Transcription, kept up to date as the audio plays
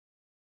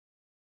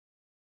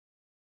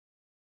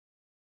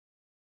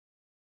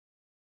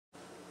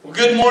Well,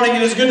 good morning.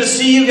 It is good to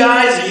see you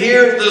guys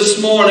here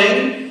this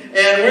morning.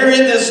 And we're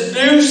in this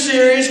new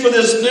series for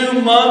this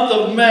new month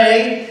of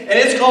May. And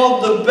it's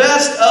called The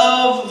Best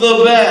of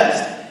the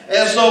Best.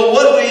 And so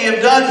what we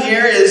have done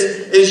here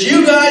is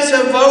you guys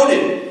have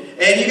voted.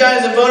 And you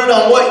guys have voted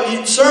on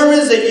what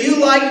sermons that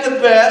you like the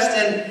best.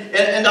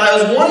 And I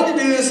was wanting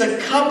to do this a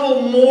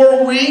couple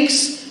more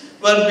weeks.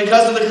 But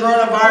because of the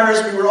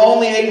coronavirus, we were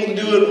only able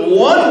to do it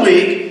 1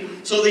 week.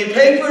 So the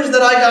papers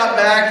that I got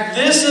back,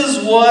 this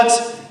is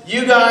what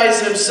you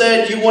guys have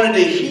said you wanted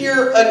to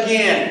hear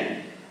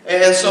again.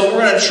 And so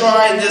we're going to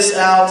try this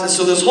out. And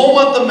so this whole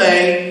month of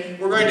May,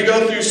 we're going to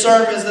go through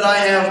sermons that I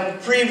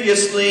have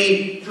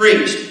previously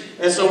preached.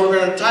 And so we're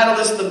going to title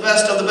this The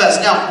Best of the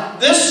Best. Now,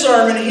 this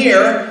sermon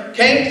here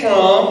came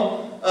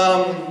from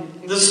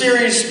the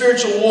series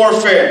Spiritual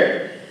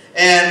Warfare.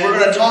 And we're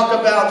going to talk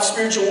about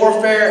spiritual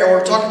warfare, and we're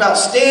going to talk about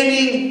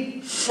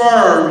standing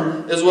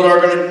firm is what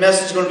our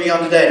message is going to be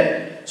on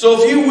today.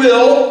 So if you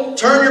will,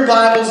 turn your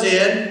Bibles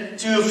in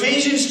to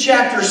Ephesians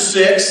chapter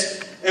 6.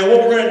 And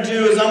what we're going to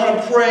do is I'm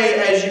going to pray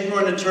as you're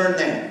going to turn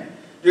there.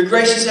 Dear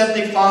gracious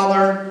Heavenly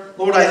Father,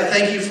 Lord, I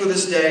thank you for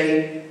this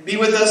day. Be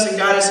with us and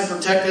guide us and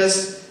protect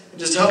us. And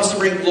just help us to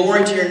bring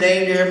glory to your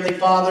name, dear Heavenly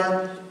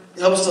Father.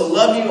 Help us to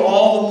love you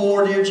all the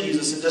more, dear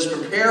Jesus, and just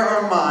prepare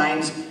our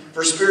minds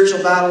for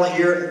spiritual battle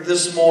here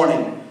this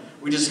morning.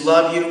 We just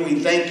love you, we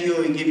thank you,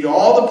 and we give you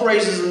all the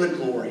praises and the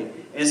glory.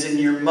 And it's in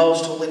your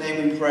most holy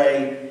name we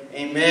pray.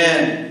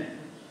 Amen.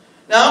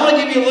 Now I'm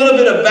going to give you a little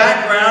bit of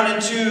background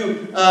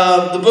into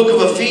the book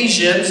of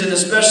Ephesians, and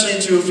especially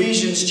into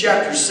Ephesians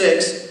chapter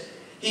 6.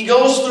 He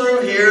goes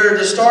through here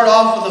to start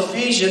off with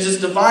Ephesians. It's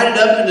divided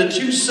up into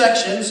two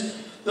sections.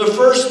 The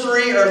first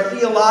three are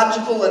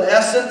theological in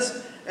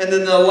essence, and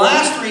then the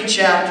last three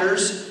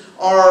chapters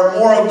are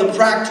more of the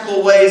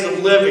practical ways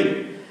of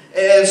living.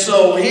 And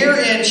so here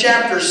in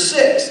chapter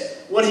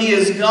 6, what he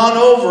has gone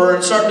over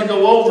and starting to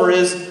go over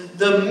is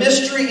the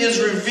mystery is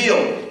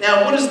revealed.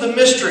 Now, what is the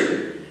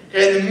mystery?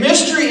 Okay, the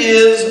mystery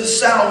is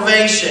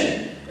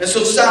salvation. And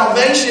so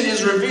salvation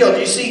is revealed.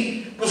 You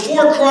see,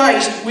 before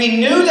Christ, we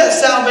knew that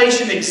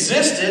salvation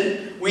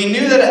existed. We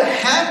knew that it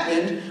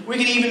happened. We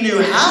even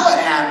knew how it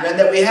happened,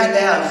 that we had to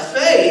have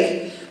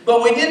faith.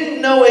 But we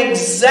didn't know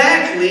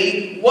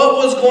exactly what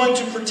was going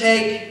to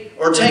take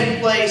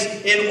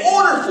place in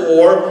order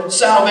for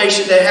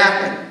salvation to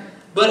happen.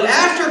 But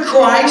after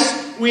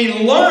Christ, we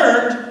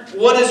learned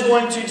what is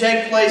going to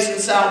take place in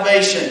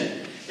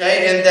salvation.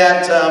 Okay, and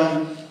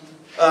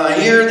that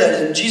here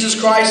that Jesus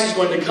Christ is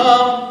going to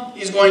come,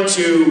 He's going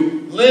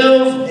to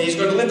live, and He's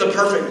going to live the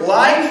perfect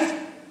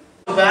life.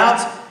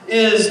 About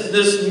is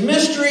this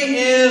mystery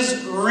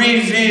is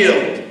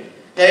revealed.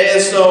 Okay,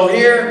 and so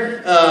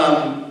here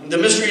the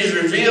mystery is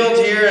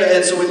revealed here,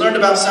 and so we learned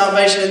about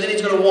salvation, and then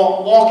He's going to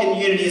walk in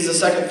unity is the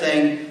second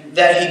thing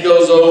that He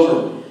goes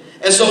over.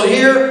 And so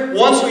here,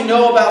 once we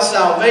know about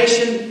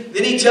salvation,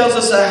 then He tells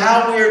us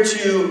how we are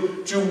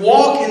to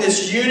walk in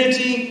this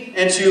unity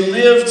and to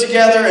live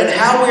together and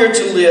how we are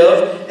to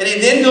live. And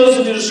He then goes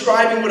into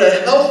describing what a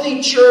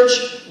healthy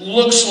church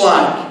looks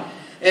like.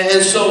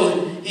 And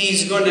so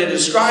He's going to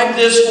describe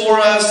this for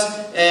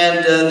us,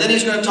 and then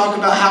He's going to talk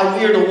about how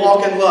we are to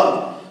walk in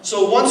love.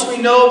 So once we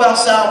know about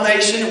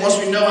salvation, and once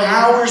we know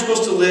how we're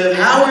supposed to live,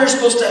 how we're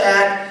supposed to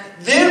act,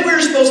 then we're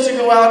supposed to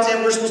go out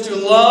and we're supposed to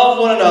love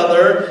one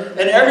another,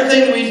 and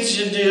everything that we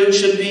should do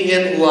should be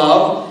in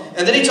love.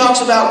 And then he talks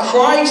about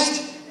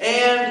Christ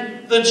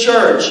and the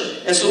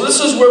church. And so this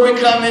is where we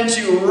come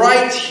into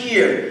right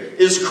here,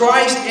 is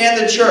Christ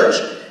and the church.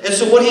 And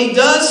so what he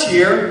does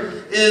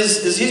here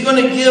is he's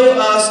going to give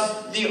us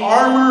the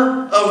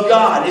armor of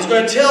God. He's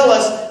going to tell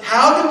us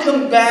how to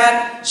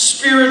combat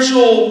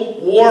spiritual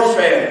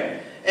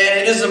warfare. And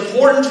it is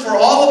important for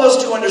all of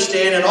us to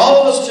understand and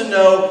all of us to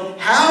know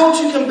how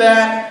to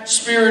combat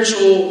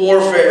spiritual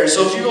warfare.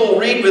 So if you will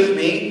read with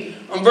me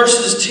on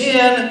verses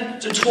 10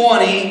 to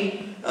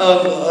 20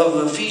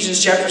 of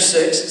Ephesians chapter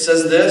 6, it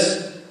says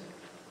this: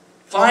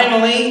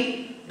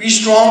 "Finally, be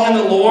strong in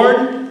the Lord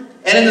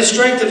and in the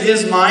strength of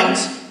His might.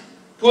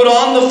 Put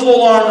on the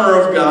full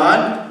armor of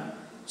God,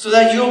 so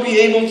that you will be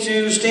able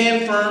to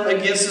stand firm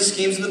against the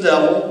schemes of the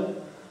devil.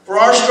 For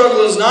our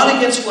struggle is not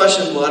against flesh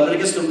and blood, but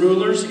against the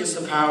rulers, against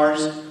the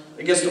powers,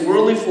 against the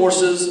worldly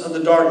forces of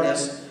the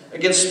darkness,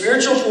 against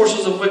spiritual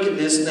forces of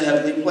wickedness in the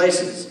heavenly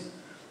places.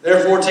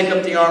 Therefore take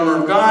up the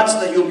armor of God, so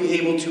that you will be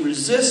able to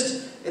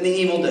resist in the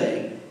evil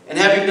day. And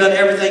having done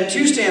everything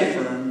to stand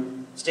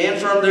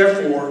firm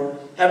therefore,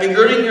 having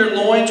girded your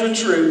loins with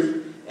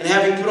truth, and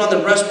having put on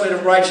the breastplate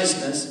of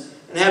righteousness,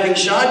 and having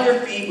shod your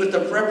feet with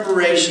the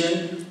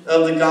preparation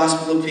of the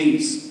gospel of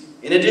peace.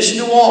 In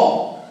addition to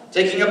all,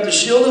 taking up the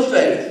shield of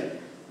faith,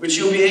 which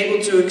you'll be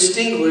able to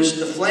extinguish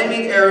the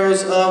flaming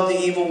arrows of the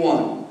evil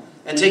one.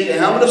 And take the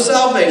helmet of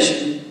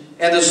salvation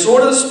and the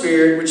sword of the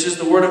Spirit, which is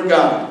the word of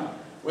God.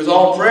 With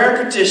all prayer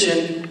and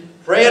petition,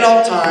 pray at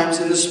all times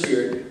in the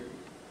Spirit.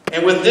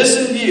 And with this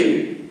in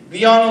view,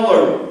 be on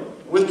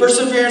alert. With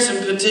perseverance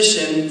and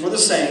petition for the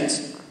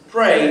saints,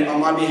 pray on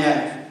my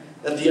behalf,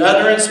 that the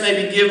utterance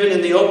may be given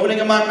in the opening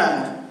of my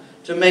mouth,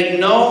 to make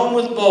known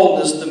with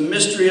boldness the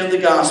mystery of the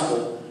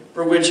gospel,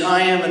 for which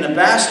I am an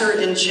ambassador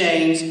in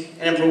chains,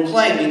 and in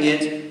proclaiming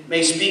it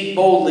may speak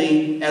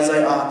boldly as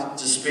I ought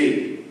to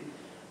speak.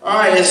 All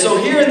right, and so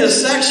here in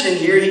this section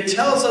here, he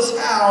tells us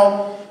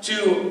how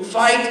to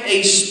fight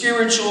a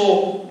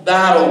spiritual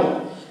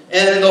battle.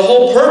 And the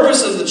whole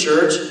purpose of the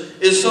church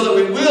is so that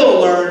we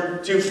will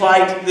learn to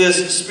fight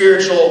this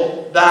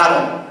spiritual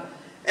battle.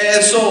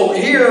 And so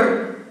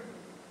here,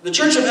 the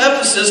church of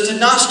Ephesus did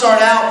not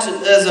start out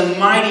as a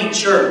mighty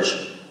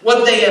church.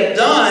 What they have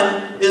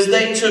done is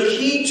they took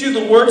heed to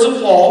the words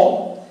of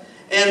Paul,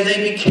 and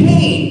they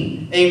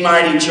became a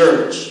mighty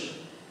church.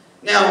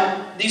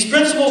 Now, these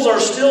principles are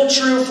still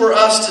true for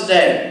us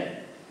today.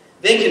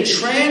 They can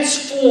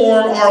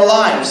transform our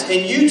lives,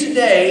 and you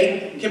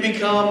today can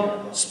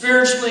become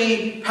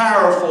spiritually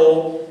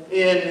powerful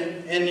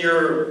in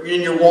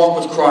your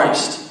walk with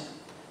Christ.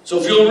 So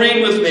if you'll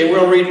read with me,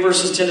 we'll read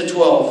verses 10 to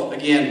 12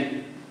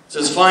 again. It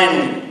says,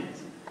 "Finally,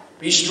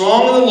 be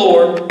strong in the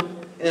Lord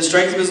and the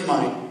strength of His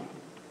might.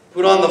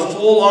 Put on the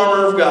full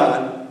armor of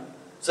God,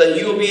 so that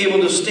you will be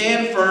able to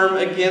stand firm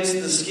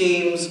against the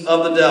schemes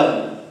of the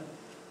devil.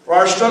 For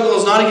our struggle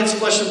is not against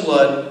flesh and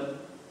blood,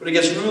 but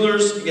against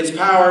rulers, against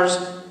powers,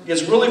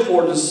 against ruling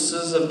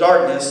forces of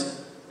darkness,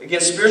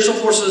 against spiritual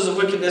forces of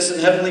wickedness in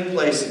heavenly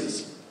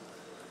places."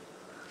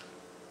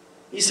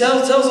 He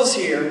tells us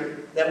here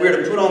that we're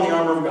to put on the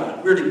armor of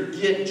God. We're to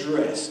get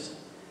dressed.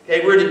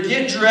 Okay, we're to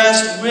get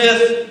dressed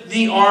with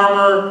the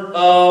armor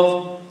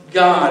of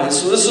God. And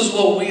so this is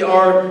what we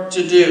are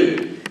to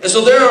do. And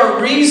so there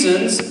are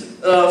reasons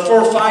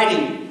for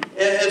fighting.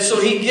 And so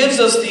he gives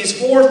us these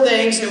four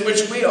things in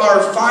which we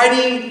are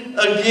fighting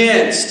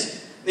against.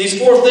 These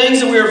four things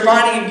that we are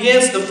fighting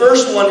against, the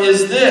first one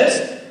is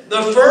this.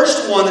 The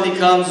first one that he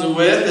comes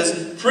with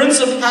is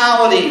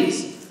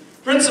principalities.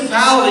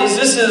 Principalities,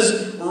 this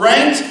is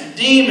ranked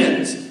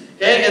demons.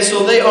 Okay, and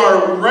so they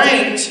are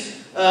ranked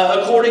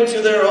according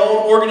to their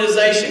own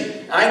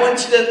organization. I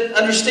want you to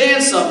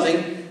understand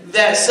something,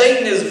 that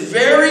Satan is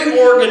very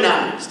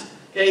organized.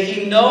 Okay,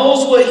 he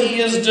knows what he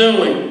is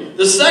doing.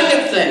 The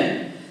second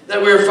thing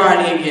that we're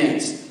fighting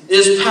against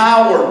is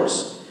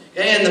powers.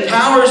 Okay, and the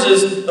powers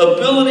is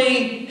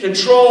ability,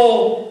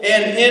 control,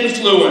 and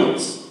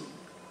influence.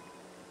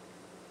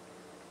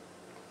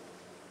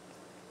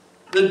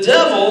 The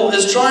devil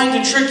is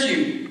trying to trick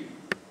you.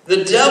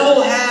 The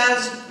devil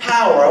has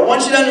power. I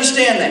want you to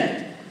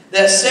understand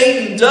that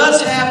Satan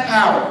does have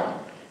power.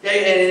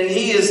 Okay, and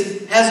he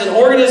has an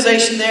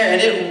organization there,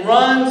 and it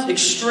runs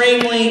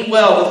extremely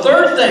well. The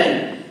third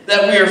thing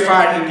that we are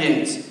fighting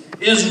against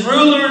is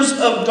rulers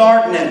of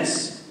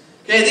darkness.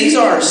 Okay, these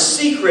are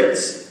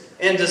secrets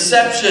and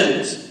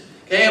deceptions.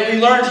 Okay, and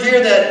we learned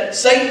here that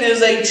Satan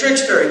is a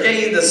trickster.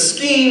 Okay, the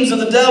schemes of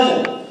the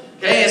devil.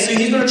 Okay, and so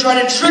he's going to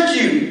try to trick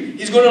you.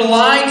 He's going to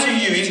lie to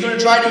you. He's going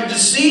to try to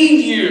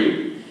deceive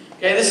you.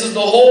 Okay, this is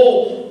the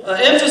whole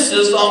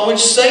emphasis on which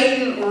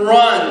Satan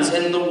runs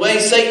and the way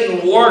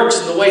Satan works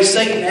and the way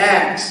Satan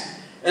acts.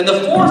 And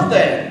the fourth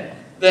thing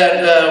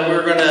that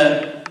we're going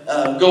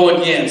to go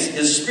against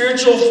is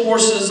spiritual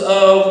forces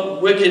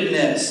of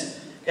wickedness.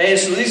 Okay,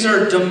 so these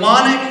are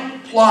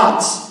demonic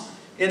plots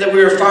that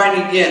we are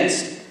fighting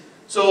against.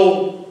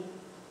 So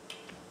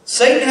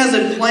Satan has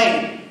a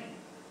plan,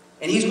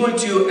 and he's going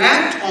to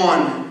act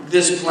on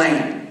this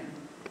plan.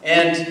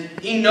 And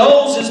he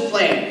knows his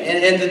plan.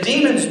 And the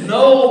demons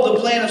know the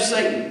plan of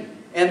Satan.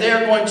 And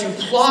they're going to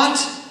plot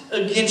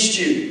against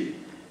you.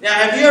 Now,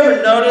 have you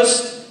ever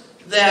noticed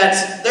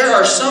that there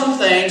are some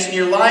things in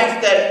your life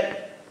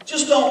that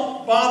just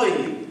don't bother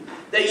you?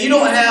 That you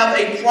don't have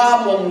a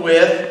problem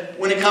with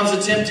when it comes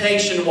to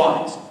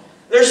temptation-wise?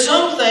 There's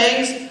some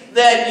things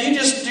that you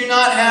just do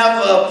not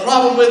have a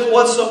problem with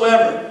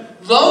whatsoever.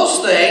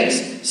 Those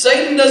things,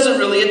 Satan doesn't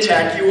really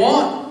attack you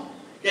on.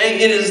 Okay,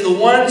 it is the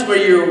ones where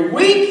you're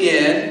weak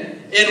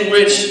in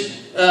which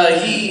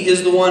he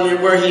is the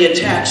one where he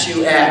attacks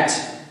you at.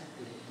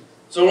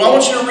 So I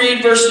want you to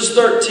read verses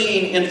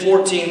 13 and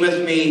 14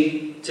 with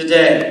me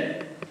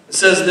today. It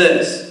says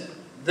this: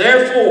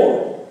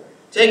 "Therefore,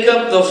 take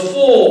up the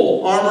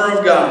full armor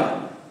of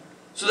God,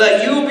 so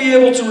that you will be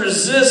able to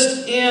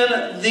resist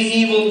in the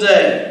evil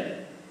day.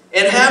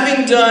 And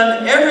having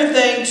done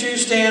everything to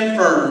stand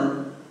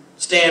firm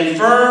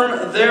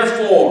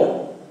therefore,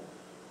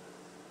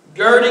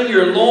 girding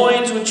your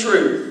loins with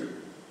truth,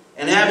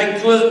 and having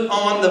put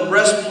on the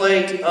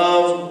breastplate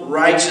of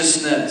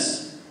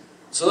righteousness."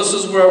 So this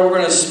is where we're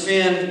going to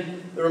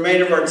spend the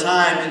remainder of our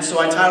time. And so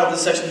I titled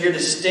this section here, "To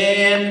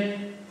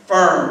Stand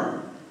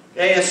Firm."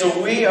 Okay, and so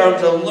we are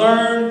to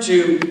learn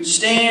to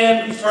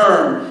stand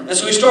firm. And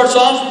so he starts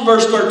off in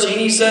verse 13.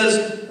 He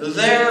says,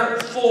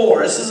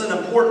 "Therefore." This is an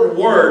important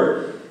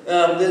word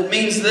that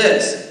means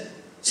this: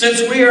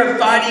 since we are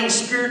fighting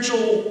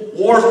spiritual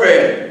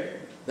warfare,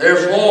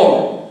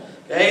 therefore.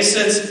 Okay,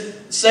 since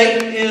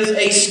Satan is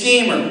a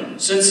schemer,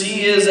 since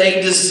he is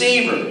a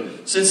deceiver,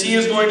 since he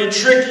is going to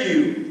trick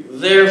you,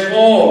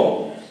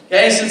 therefore.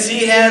 Okay, since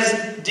he has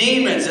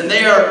demons and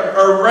they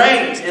are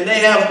ranked and they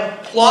have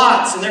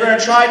plots and they're going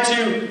to try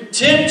to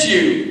tempt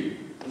you,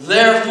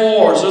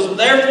 therefore. So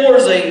therefore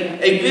is a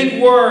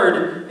big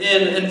word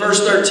in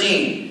verse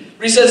 13.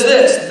 But he says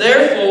this,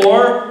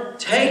 therefore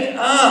take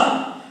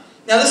up.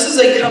 Now this is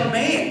a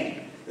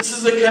command. This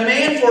is a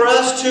command for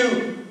us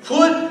to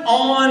put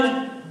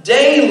on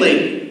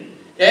daily.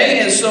 Okay,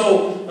 and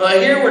so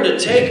here we're to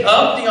take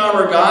up the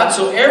armor of God.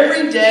 So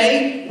every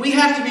day we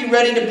have to be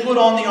ready to put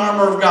on the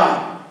armor of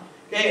God.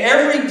 Okay,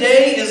 every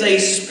day is a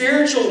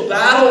spiritual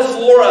battle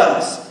for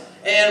us.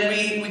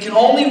 And we can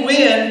only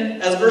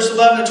win, as verse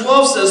 11 and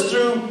 12 says,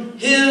 through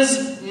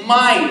His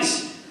might.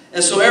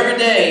 And so every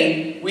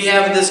day we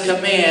have this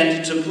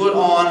command to put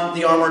on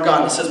the armor of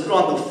God. It says put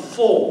on the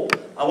full.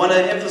 I want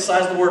to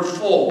emphasize the word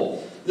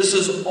full. This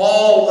is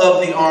all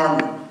of the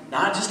armor.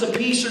 Not just a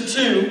piece or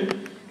two,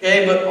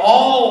 okay, but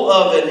all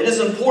of it. It is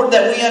important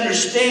that we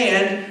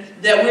understand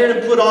that we're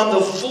to put on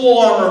the full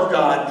armor of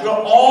God. Put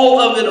all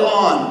of it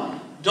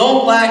on.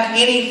 Don't lack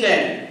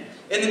anything.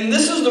 And then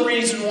this is the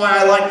reason why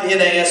I like the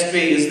NASB,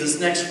 is this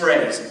next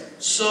phrase.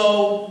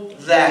 So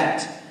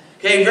that.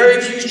 Okay,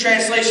 very few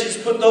translations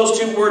put those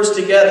two words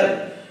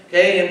together.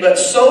 Okay, but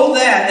so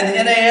that in the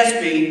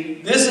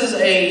NASB, this is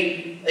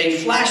a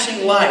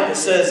flashing light that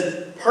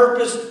says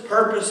purpose,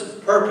 purpose,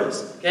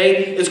 purpose.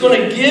 Okay, it's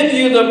going to give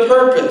you the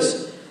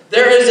purpose.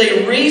 There is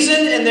a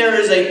reason and there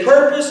is a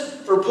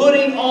purpose for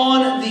putting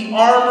on the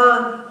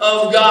armor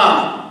of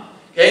God.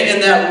 Okay,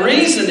 and that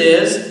reason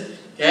is,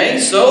 okay,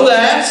 so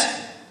that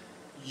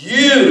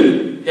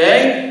you,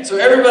 okay? So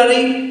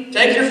everybody,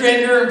 take your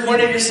finger and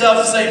point at yourself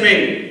and say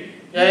me.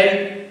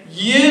 Okay?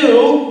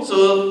 You,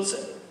 so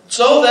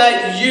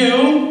that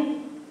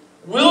you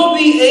will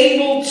be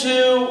able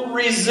to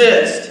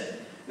resist.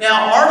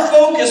 Now, our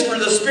focus for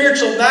the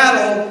spiritual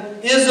battle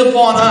is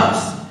upon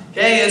us.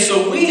 Okay? And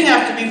so we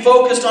have to be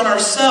focused on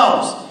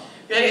ourselves.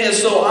 Okay? And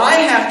so I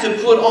have to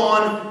put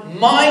on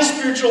my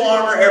spiritual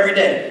armor every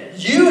day.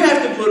 You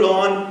have to put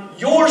on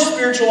your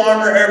spiritual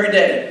armor every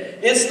day.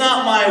 It's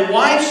not my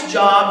wife's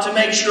job to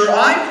make sure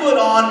I put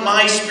on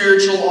my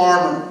spiritual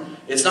armor.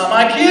 It's not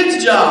my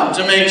kid's job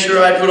to make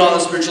sure I put on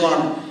the spiritual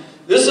armor.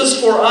 This is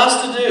for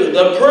us to do.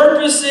 The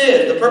purpose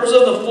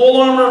of the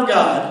full armor of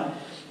God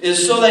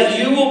is so that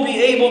you will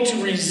be able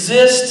to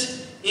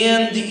resist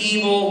in the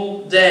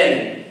evil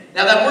day.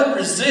 Now that word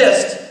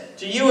resist,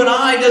 to you and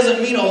I,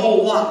 doesn't mean a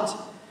whole lot.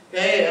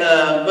 Okay?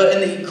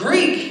 But in the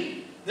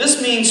Greek, this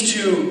means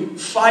to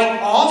fight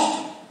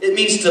off, it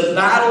means to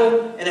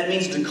battle, and it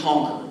means to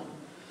conquer.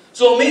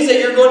 So it means that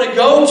you're going to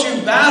go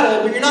to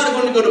battle, but you're not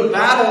going to go to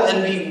battle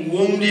and be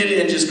wounded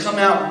and just come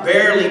out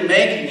barely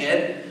making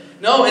it.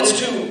 No, it's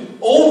to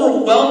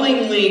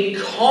overwhelmingly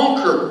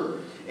conquer.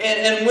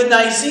 And when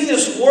I see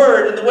this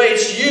word and the way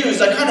it's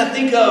used, I kind of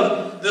think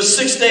of the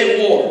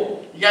Six-Day War.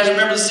 You guys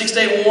remember the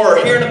Six-Day War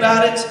or hearing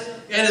about it?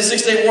 And the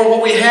Six-Day War,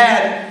 what we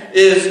had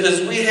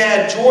is we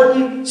had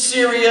Jordan,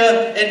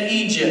 Syria, and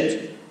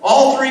Egypt.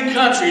 All three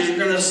countries are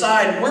going to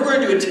decide we're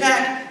going to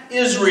attack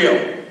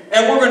Israel.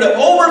 And we're going to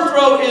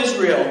overthrow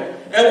Israel.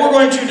 And we're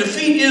going to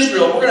defeat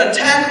Israel. We're going to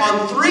attack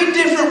on three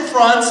different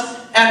fronts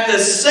at the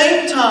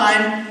same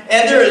time.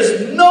 And there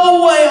is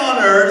no way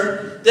on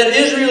earth that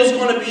Israel is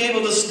going to be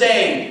able to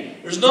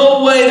stand. There's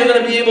no way they're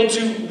going to be able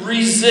to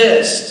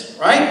resist.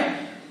 Right?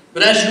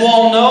 But as you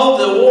all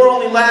know, the war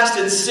only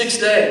lasted 6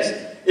 days.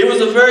 It was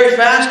a very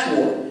fast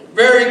war.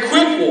 Very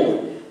quick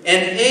war.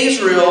 And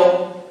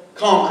Israel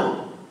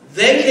conquered.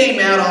 They came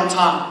out on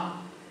top.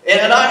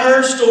 And I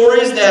heard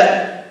stories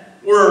that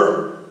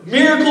where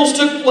miracles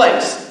took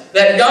place,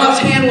 that God's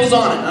hand was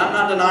on it. And I'm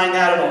not denying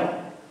that at all.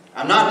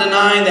 I'm not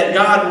denying that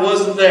God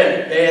wasn't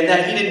there, and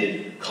that He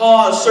didn't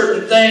cause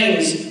certain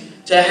things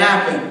to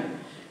happen.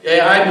 Okay,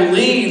 I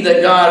believe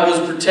that God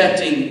was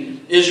protecting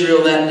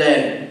Israel that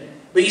day.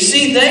 But you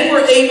see, they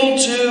were able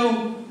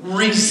to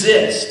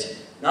resist.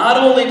 Not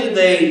only did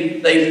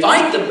they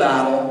fight the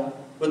battle,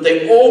 but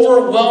they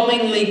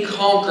overwhelmingly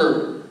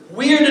conquered.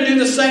 We are to do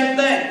the same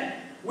thing.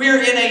 We are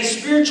in a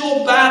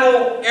spiritual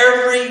battle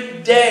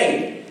every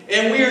day.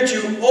 And we are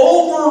to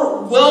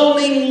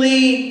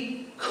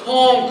overwhelmingly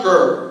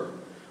conquer.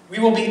 We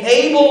will be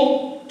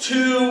able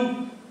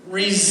to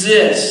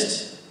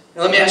resist.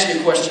 Now let me ask you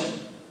a question.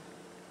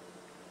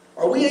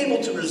 Are we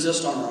able to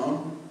resist on our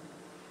own?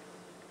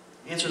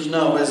 The answer is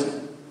no, isn't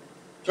it?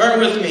 Turn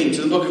with me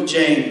to the book of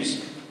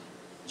James.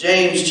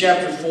 James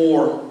chapter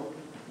 4,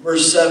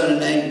 verse 7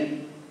 and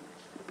 8.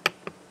 It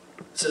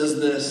says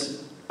this.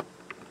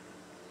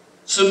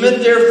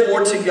 Submit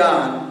therefore to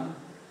God.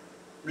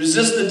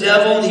 Resist the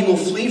devil and he will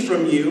flee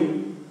from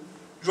you.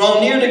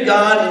 Draw near to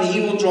God and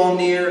he will draw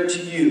near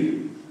to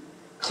you.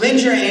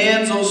 Cleanse your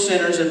hands, O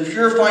sinners, and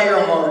purify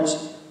your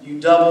hearts, you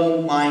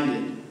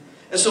double-minded.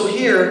 And so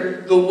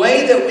here, the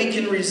way that we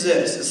can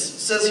resist, it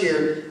says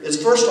here,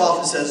 is first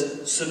off it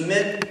says,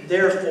 submit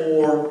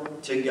therefore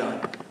to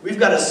God. We've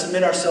got to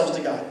submit ourselves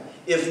to God.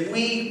 If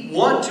we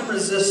want to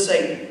resist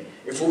Satan,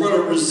 if we're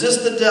going to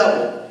resist the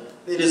devil,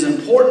 it is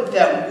important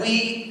that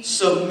we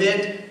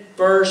submit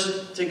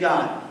first to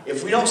God.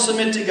 If we don't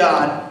submit to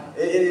God,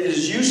 it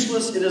is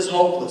useless, it is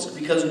hopeless,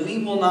 because we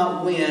will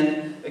not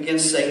win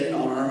against Satan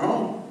on our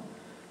own.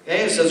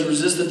 Okay, it says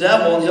resist the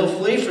devil and he'll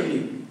flee from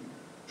you.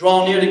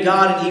 Draw near to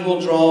God and he will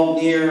draw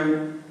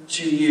near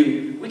to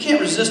you. We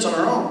can't resist on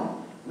our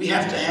own. We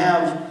have to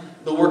have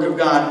the work of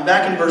God.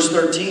 Back in verse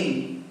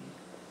 13,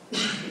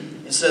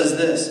 it says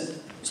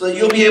this, so that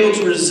you'll be able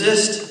to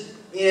resist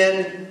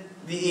in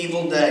the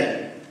evil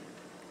day.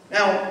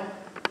 Now,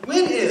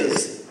 when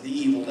is the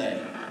evil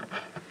day?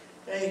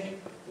 Okay,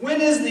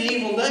 when is the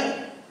evil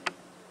day?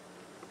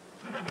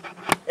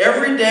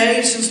 Every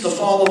day since the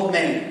fall of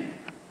man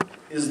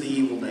is the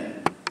evil day.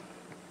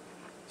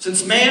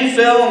 Since man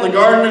fell in the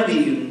Garden of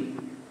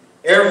Eden,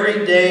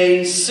 every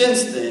day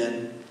since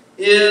then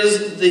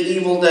is the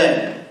evil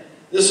day.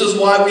 This is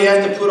why we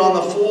have to put on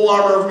the full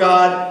armor of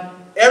God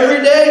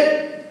every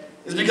day.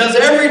 It's because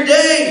every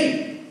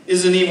day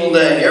is an evil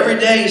day. Every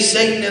day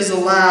Satan is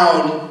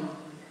allowed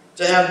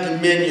to have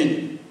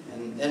dominion.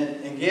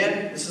 And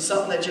again, this is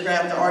something that you're going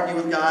to have to argue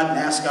with God and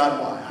ask God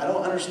why. I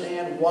don't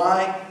understand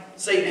why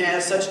Satan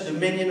has such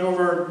dominion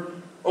over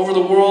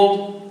the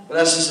world, but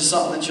that's just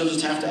something that you'll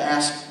just have to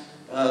ask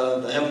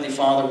the Heavenly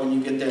Father when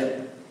you get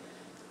there.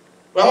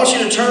 But I want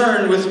you to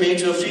turn with me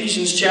to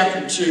Ephesians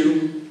chapter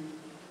 2.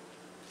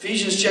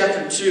 Ephesians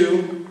chapter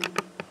 2,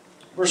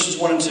 verses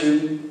 1 and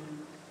 2.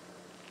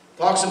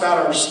 Talks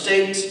about our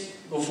state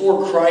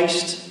before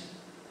Christ. It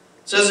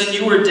says, and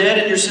you were dead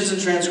in your sins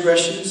and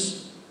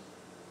transgressions,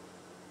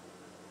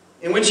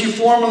 in which you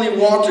formerly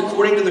walked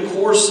according to the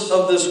course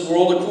of this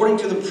world, according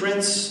to the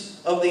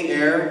prince of the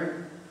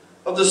air,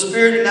 of the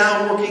spirit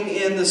now working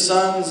in the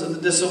sons of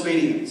the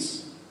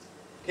disobedience.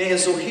 Okay, and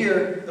so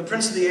here, the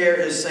prince of the air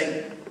is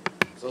Satan.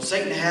 So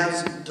Satan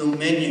has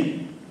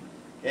dominion.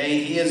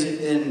 Okay, he has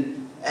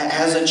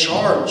a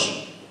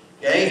charge.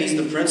 Okay, he's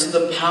the prince of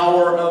the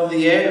power of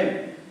the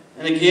air.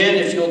 And again,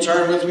 if you'll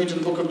turn with me to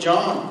the book of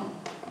John.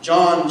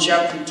 John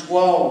chapter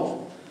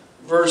 12,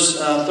 verse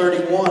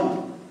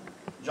 31.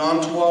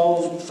 John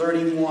 12,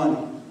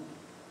 31.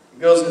 It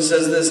goes and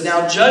says this,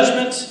 now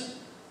judgment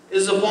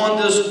is upon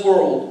this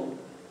world.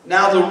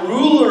 Now the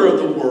ruler of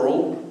the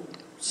world,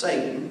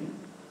 Satan,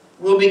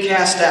 will be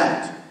cast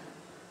out.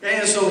 Okay,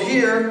 and so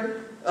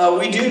here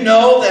we do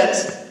know that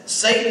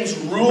Satan's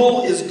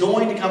rule is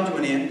going to come to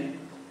an end.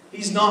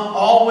 He's not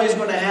always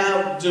going to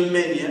have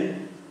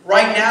dominion.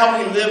 Right now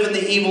we live in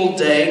the evil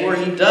day where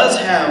he does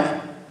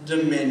have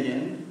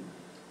dominion.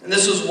 And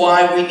this is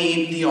why we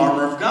need the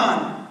armor of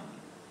God.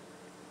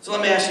 So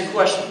let me ask you a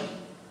question.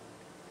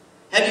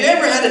 Have you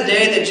ever had a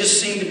day that just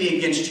seemed to be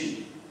against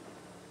you?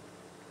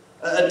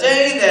 A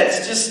day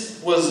that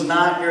just was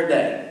not your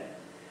day.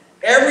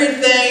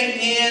 Everything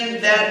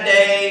in that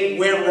day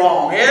went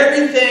wrong.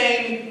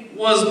 Everything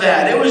was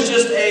bad. It was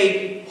just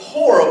a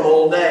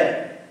horrible day.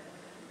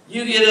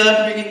 You get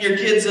up, you get your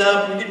kids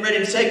up, you're getting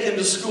ready to take them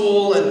to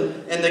school,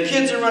 and the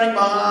kids are running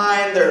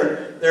behind,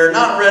 they're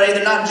not ready,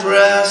 they're not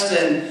dressed,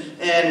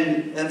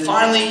 and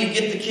finally you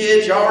get the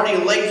kids, you're already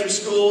late for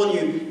school,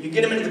 and you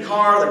get them into the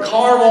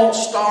car won't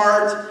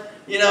start,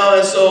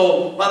 and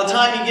so by the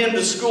time you get them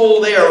to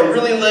school, they are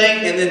really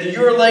late, and then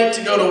you're late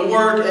to go to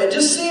work. It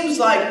just seems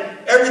like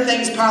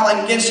everything's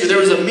piling against you. There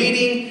was a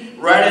meeting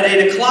right at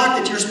 8 o'clock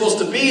that you're supposed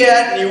to be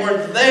at, and you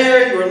weren't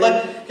there, you were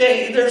late.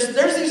 Okay,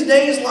 there's these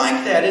days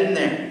like that, isn't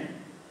there?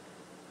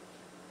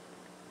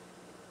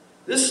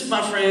 This,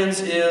 my friends,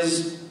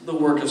 is the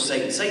work of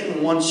Satan.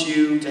 Satan wants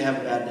you to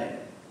have a bad day.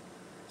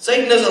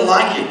 Satan doesn't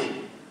like it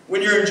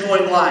when you're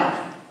enjoying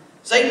life.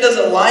 Satan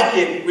doesn't like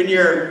it when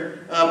you're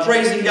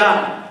praising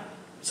God.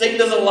 Satan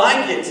doesn't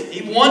like it.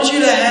 He wants you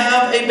to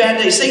have a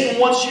bad day. Satan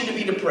wants you to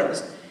be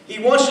depressed. He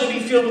wants you to be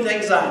filled with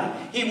anxiety.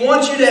 He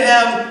wants you to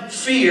have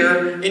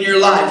fear in your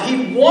life.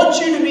 He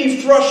wants you to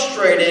be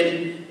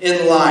frustrated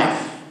in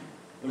life.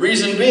 The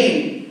reason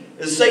being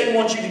is Satan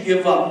wants you to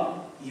give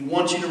up. He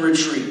wants you to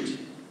retreat.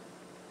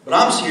 But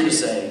I'm here to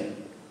say,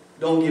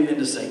 don't give in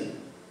to Satan.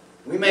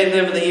 We may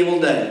live in the evil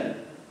day,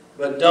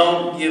 but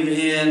don't give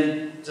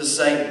in to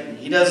Satan.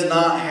 He does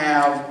not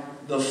have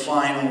the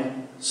final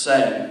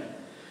say.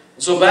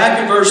 So back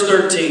in verse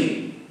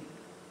 13,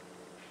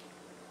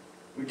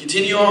 we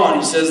continue on.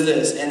 He says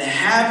this, and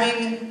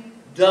having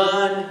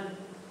done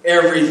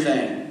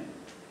everything.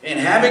 And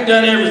having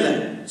done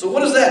everything. So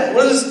what is that?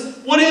 What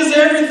is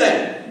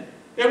everything?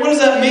 Okay, what does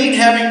that mean,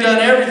 having done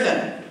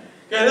everything?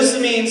 Okay,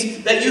 this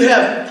means that you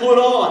have put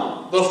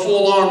on the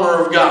full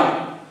armor of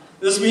God.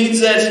 This means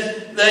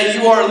that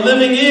you are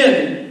living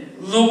in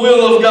the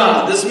will of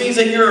God. This means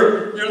that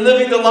you're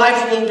living the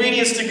life of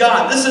obedience to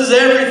God. This is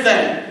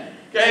everything.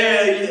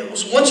 Okay,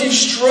 once you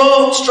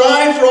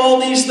strive for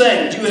all these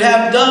things, you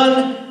have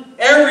done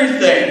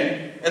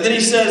everything. And then he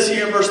says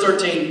here in verse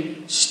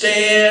 13,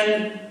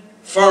 stand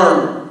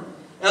firm.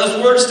 Now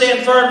this word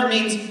stand firm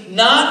means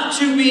not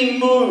to be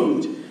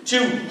moved.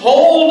 To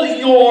hold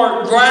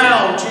your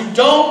ground. To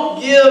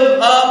don't give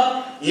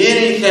up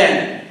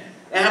anything.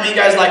 Now, how many of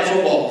you guys like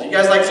football? You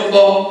guys like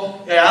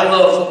football? Yeah, I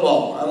love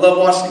football. I love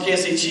watching the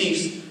Kansas City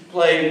Chiefs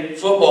play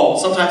football.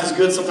 Sometimes it's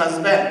good, sometimes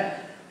it's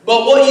bad.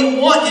 But what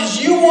you want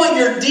is you want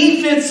your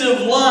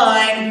defensive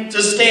line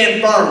to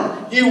stand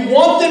firm. You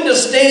want them to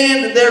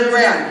stand their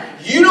ground.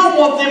 You don't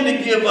want them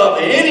to give up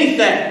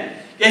anything.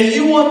 Okay?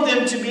 You want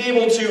them to be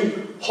able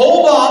to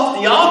hold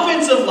off the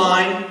offensive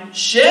line,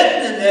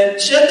 shed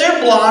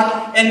their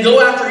block, and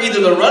go after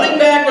either the running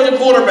back or the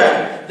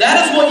quarterback.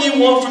 That is what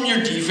you want from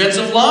your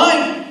defensive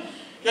line.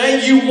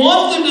 Okay? You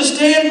want them to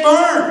stand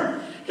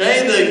firm.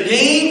 Okay? The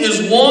game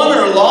is won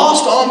or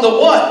lost on the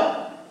what?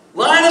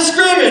 Line of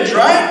scrimmage,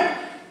 right?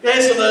 Okay,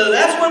 so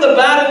that's where the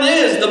battle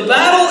is. The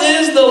battle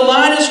is the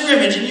line of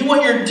scrimmage. And you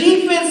want your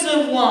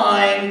defensive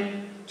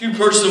line to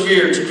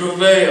persevere, to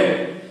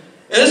prevail. And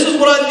this is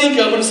what I think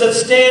of when it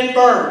says stand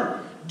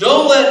firm.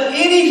 Don't let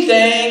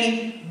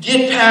anything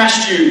get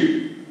past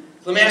you.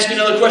 So let me ask you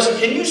another question.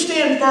 Can you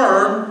stand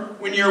firm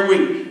when you're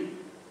weak?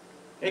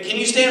 And can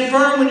you stand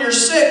firm when you're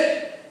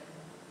sick?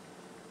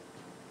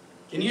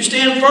 Can you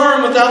stand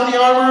firm without the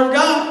armor of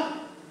God?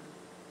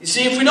 You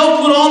see, if we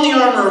don't put on the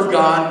armor of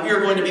God, we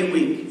are going to be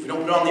weak. If we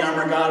don't put on the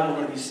armor of God, we're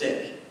going to be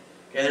sick.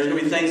 Okay, there's going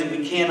to be things that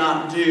we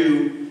cannot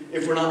do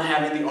if we're not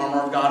having the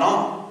armor of God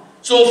on.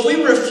 So if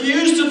we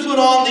refuse to put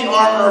on the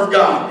armor of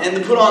God and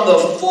to put on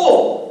the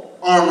full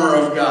armor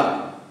of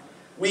God,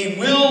 we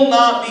will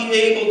not be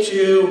able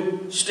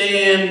to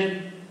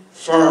stand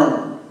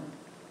firm.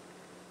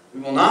 We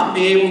will not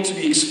be able to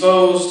be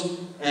exposed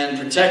and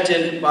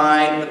protected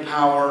by the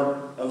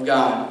power of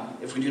God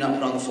if we do not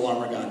put on the full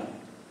armor of God.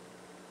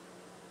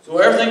 So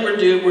everything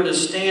we're to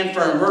stand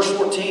firm. Verse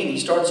 14, he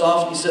starts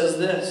off and he says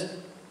this.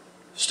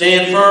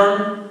 Stand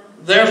firm,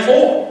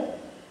 therefore.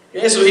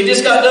 Okay, so he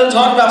just got done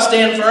talking about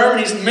stand firm,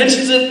 and he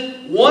mentions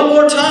it one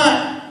more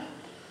time.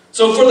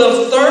 So for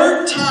the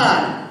third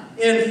time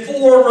in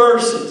 4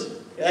 verses,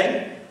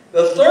 okay?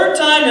 The third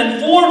time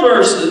in 4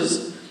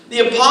 verses,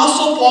 the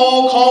Apostle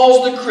Paul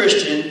calls the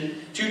Christian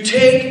to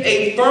take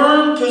a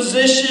firm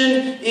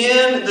position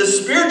in the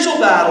spiritual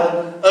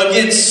battle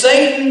against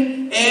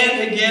Satan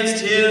and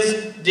against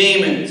his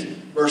demons.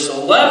 Verse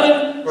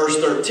 11, verse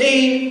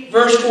 13,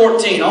 verse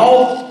 14.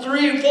 All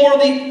 3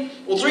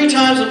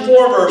 times in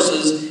 4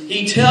 verses,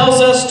 he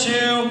tells us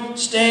to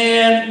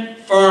stand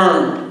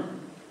firm.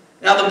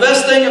 Now, the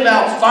best thing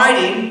about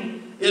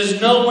fighting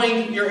is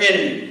knowing your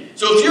enemy.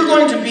 So if you're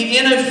going to be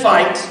in a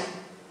fight,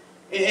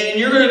 and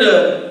you're going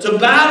to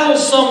battle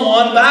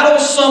someone, battle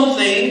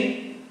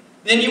something,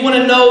 then you want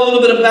to know a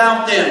little bit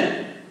about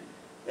them.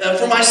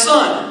 For my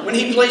son, when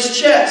he plays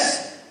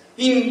chess,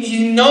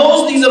 he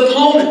knows these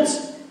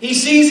opponents. He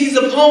sees these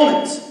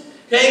opponents.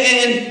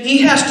 Okay? And he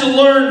has to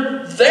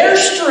learn their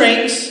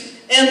strengths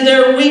and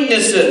their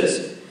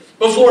weaknesses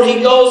before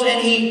he goes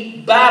and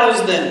he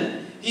battles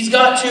them. He's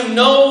got to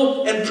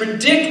know and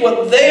predict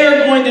what they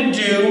are going to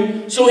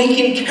do so he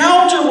can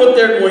counter what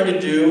they're going to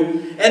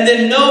do and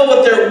then know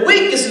what their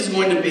weakness is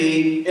going to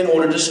be in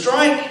order to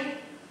strike.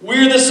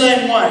 We're the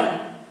same way.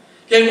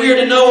 Okay, we are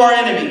to know our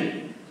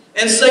enemy.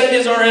 And Satan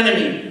is our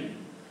enemy.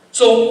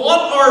 So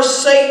what are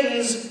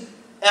Satan's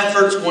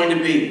efforts going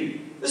to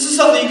be? This is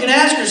something you can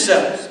ask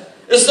yourselves.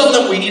 It's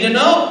something that we need to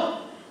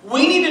know.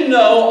 We need to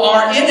know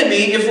our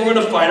enemy if we're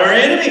going to fight our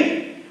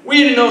enemy.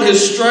 We need to know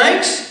his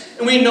strengths,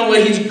 and we need to know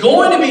what he's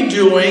going to be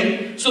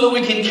doing so that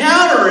we can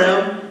counter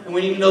him, and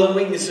we need to know the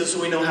weaknesses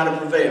so we know how to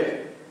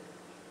prevail.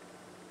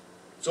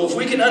 So if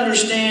we can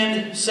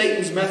understand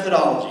Satan's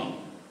methodology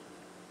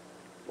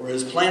or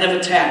his plan of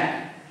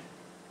attack,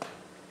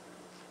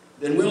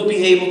 then we'll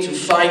be able to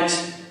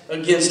fight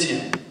against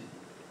him.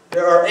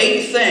 There are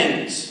 8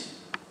 things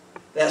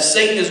that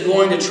Satan is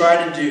going to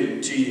try to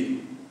do to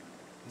you.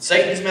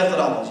 Satan's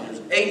methodology.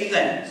 There's 8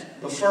 things.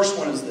 The first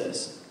one is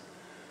this.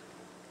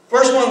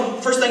 First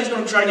thing he's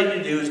going to try to get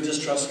you to do is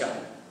distrust God.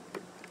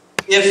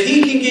 If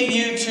he can get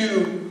you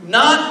to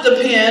not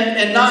depend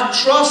and not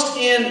trust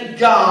in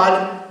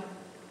God,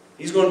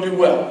 he's going to do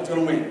well. He's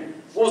going to win.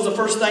 What was the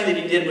first thing that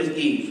he did with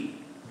Eve?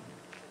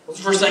 What's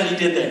the first thing he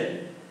did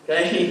there?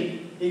 Okay,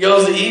 he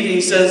goes to Eve and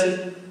he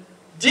says,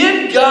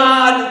 did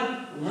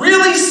God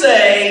really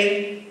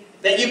say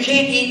that you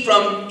can't eat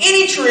from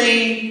any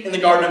tree in the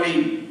Garden of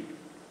Eden?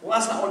 Well,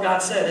 that's not what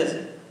God said, is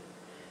it?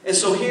 And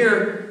so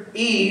here,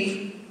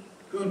 Eve,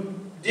 who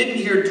didn't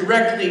hear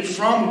directly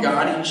from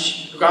God,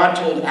 God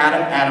told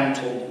Adam, Adam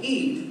told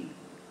Eve.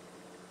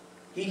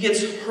 He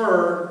gets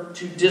her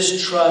to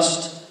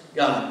distrust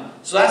God.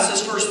 So that's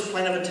his first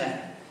plan of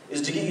attack,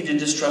 is to get you to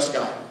distrust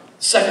God.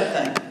 The second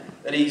thing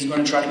that he's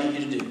going to try to get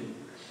you to do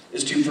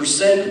is to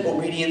forsake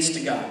obedience to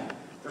God.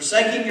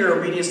 Forsaking your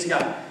obedience to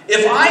God.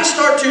 If I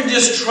start to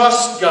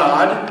distrust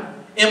God,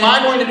 am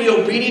I going to be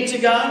obedient to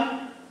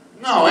God?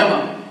 No, am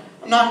I?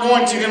 I'm not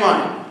going to, am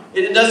I?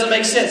 It doesn't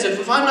make sense.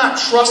 If I'm not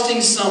trusting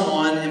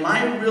someone, am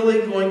I really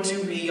going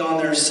to be on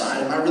their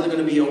side? Am I really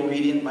going to be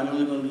obedient? Am I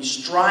really going to be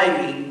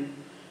striving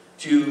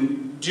to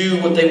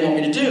do what they want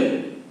me to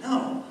do?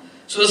 No.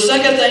 So the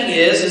second thing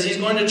is he's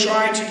going to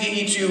try to get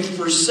you to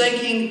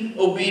forsaking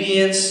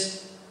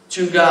obedience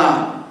to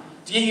God.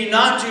 To get you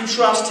not to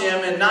trust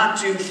him and not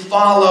to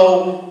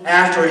follow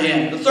after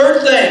him. The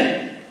third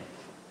thing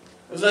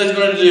that he's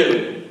going to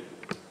do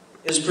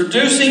is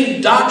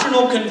producing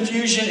doctrinal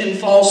confusion and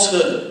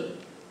falsehood.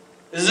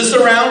 Is this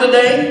around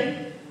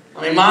today?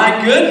 I mean,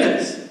 my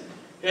goodness.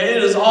 Okay,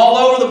 it is all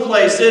over the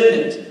place,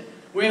 isn't it?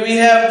 We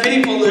have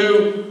people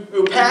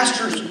who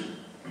pastors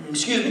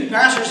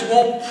who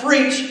won't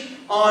preach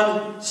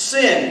on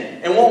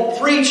sin and won't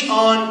preach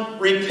on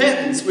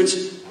repentance, which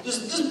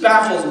just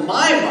baffles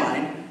my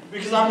mind,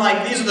 because I'm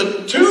like, these are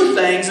the two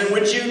things in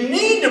which you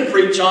need to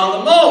preach on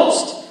the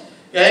most.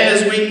 Okay,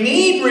 as we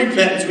need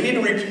repentance. We need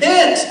to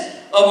repent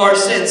of our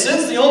sin.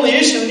 Sin's the only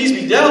issue that needs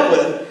to be dealt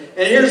with.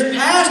 And here's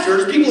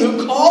pastors, people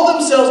who call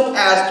themselves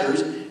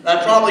pastors, and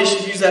I probably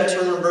should use that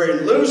term very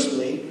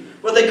loosely,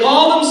 but they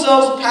call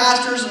themselves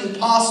pastors and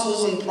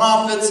apostles and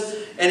prophets,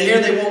 and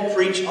here they won't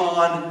preach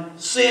on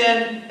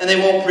sin, and they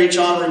won't preach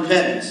on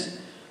repentance.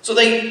 So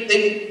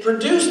they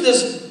produce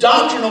this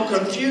doctrinal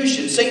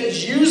confusion.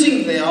 Satan's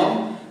using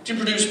them to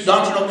produce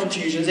doctrinal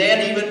confusions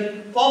and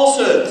even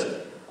falsehoods.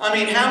 I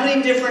mean, how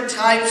many different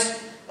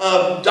types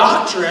of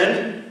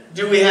doctrine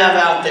do we have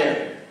out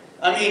there?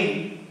 I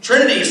mean,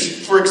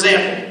 Trinities, for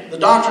example, the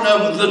doctrine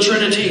of the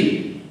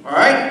Trinity. All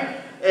right?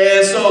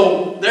 And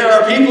so there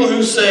are people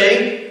who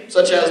say,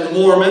 such as the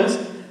Mormons,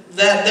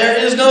 that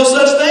there is no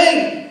such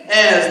thing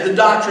as the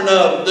doctrine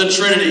of the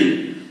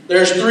Trinity.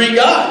 There's three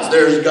gods.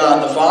 There's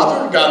God the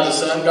Father, God the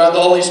Son, God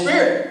the Holy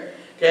Spirit.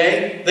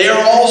 Okay? They are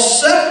all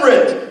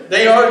separate.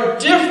 They are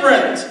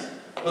different.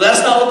 Well,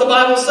 that's not what the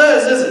Bible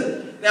says, is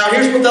it? Now,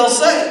 here's what they'll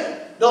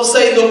say. They'll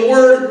say the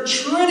word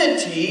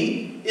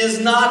Trinity is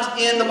not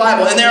in the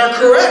Bible. And they are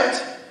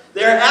correct.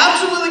 They're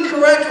absolutely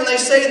correct when they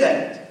say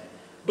that.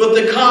 But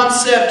the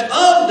concept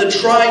of the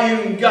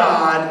triune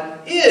God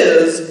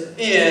is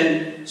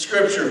in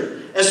Scripture.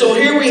 And so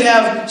here we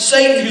have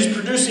Satan who's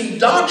producing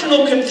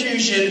doctrinal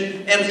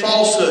confusion and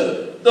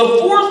falsehood. The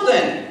fourth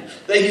thing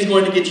that he's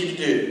going to get you to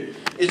do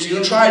is he's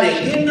going to try to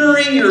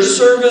hindering your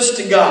service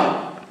to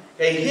God.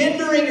 Okay,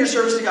 hindering your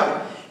service to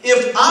God.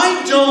 If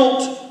I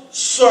don't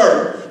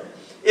serve,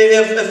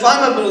 if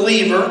I'm a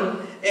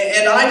believer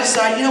and I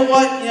decide, you know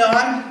what,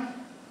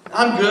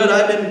 I'm good.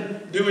 I've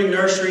been doing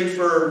nursery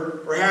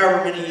for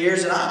however many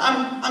years, and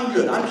I'm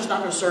good. I'm just not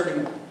going to serve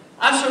anymore.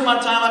 I've served my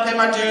time, I pay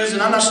my dues,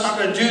 and I'm just not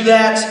going to do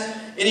that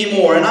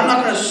anymore. And I'm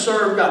not going to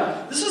serve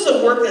God. This is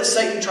a work that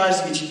Satan tries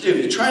to get you to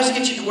do. He tries to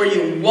get you to where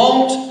you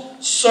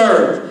won't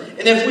serve.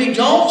 And if we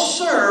don't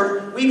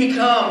serve, we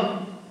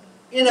become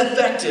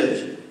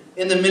ineffective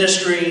in the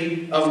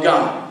ministry of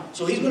God.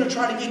 So he's going to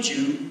try to get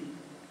you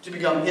to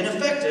become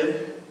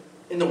ineffective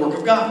in the work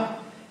of God.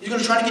 He's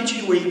going to try to get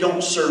you to where you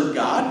don't serve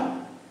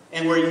God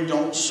and where you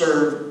don't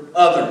serve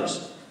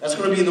others. That's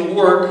going to be the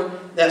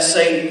work that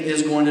Satan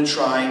is going to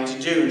try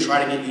to do and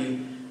try to get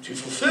you to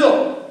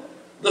fulfill.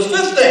 The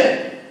fifth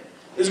thing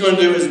he's going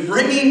to do is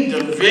bringing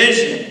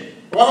division.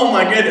 Oh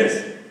my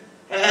goodness.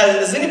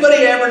 Has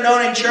anybody ever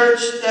known a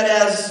church that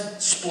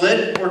has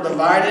split or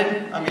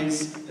divided? I mean,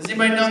 has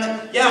anybody known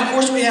that? Yeah, of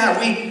course we have.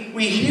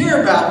 We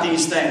hear about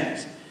these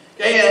things.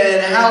 Okay,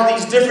 and how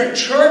these different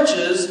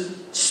churches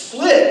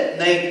split.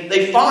 And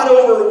they fought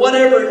over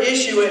whatever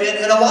issue.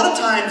 And a lot of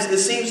times it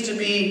seems to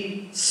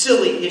be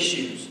silly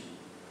issues.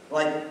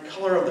 Like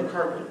color of the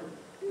carpet.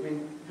 I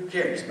mean, who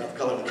cares about the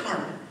color of the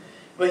carpet?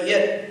 But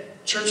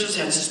yet, churches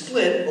have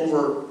split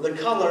over the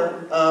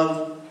color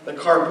of the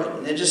carpet.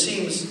 And it just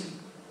seems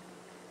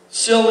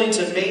silly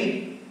to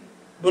me.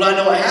 But I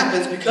know it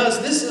happens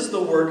because this is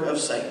the work of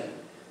Satan.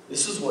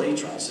 This is what he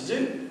tries to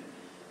do.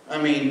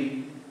 I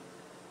mean,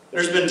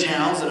 there's been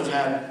towns that have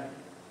had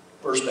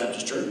First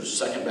Baptist Church,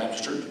 Second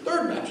Baptist Church,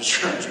 Third Baptist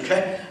Church,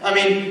 okay? I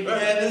mean,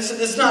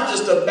 it's not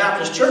just a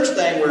Baptist church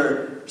thing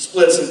where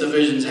splits and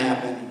divisions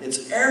happen.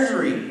 It's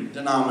every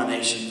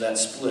denomination that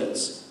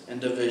splits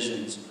and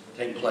divisions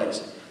take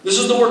place. This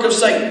is the work of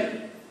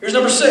Satan. Here's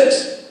number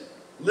 6.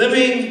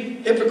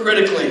 Living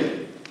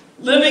hypocritically.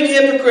 Living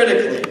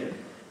hypocritically.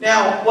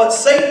 Now, what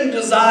Satan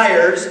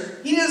desires,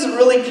 he doesn't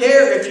really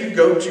care if you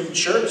go to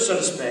church, so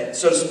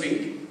to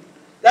speak.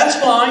 That's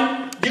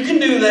fine. You can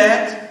do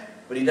that.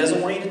 But he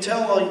doesn't want you to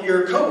tell all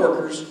your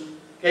coworkers.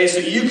 Okay, so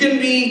you can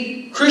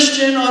be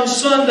Christian on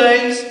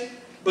Sundays,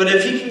 but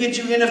if he can get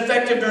you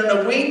ineffective during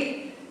the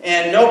week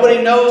and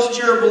nobody knows that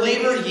you're a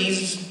believer,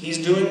 he's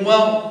doing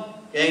well.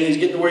 Okay, he's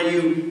getting to where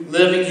you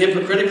living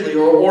hypocritically,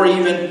 or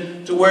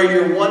even to where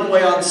you're one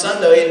way on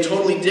Sunday and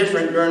totally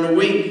different during the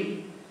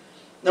week.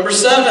 Number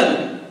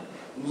 7,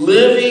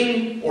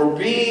 living or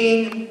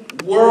being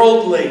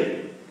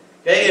worldly.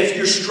 Okay, if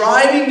you're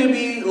striving to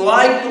be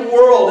like the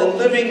world and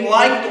living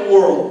like the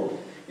world.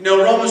 You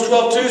know, Romans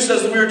 12:2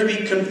 says that we are to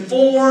be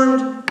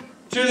conformed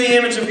to the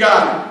image of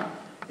God.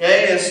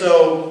 Okay, and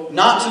so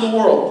not to the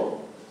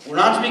world. We're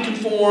not to be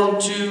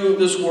conformed to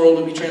this world,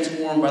 but be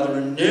transformed by the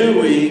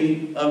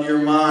renewing of your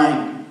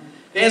mind.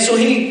 Okay, and so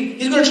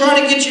he's going to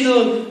try to get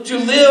you to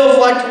live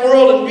like the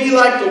world and be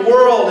like the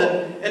world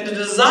and to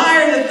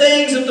desire the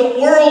things that the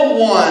world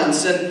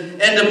wants and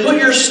to put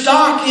your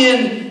stock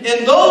in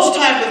those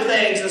type of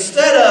things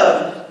instead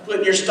of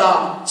putting your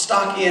stock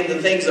in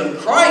the things of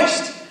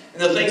Christ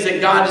and the things that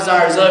God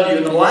desires of you.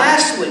 And then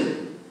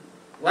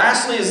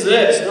lastly is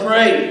this, number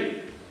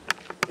 8,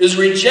 is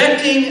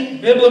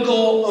rejecting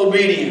biblical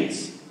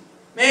obedience.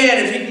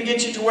 Man, if he can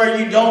get you to where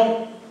you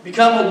don't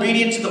become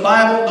obedient to the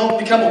Bible, don't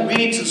become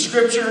obedient to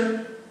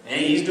Scripture,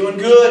 and he's doing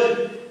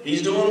good.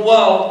 He's doing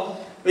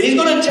well. But he's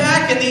going to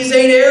attack in these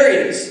 8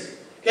 areas.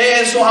 Okay,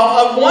 and so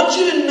I want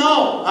you to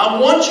know. I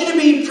want you to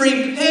be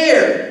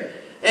prepared.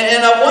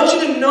 And I want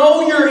you to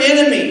know your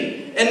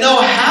enemy and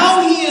know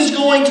how he is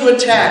going to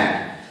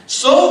attack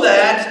so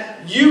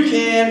that you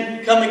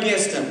can come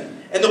against him.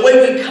 And the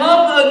way we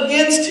come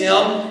against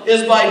him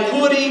is by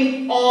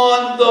putting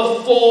on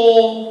the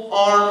full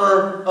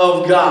armor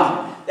of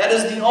God. That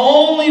is the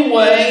only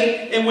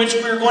way in which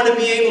we're going to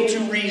be able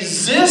to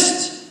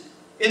resist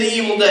in the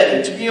evil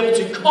day. To be able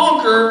to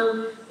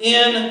conquer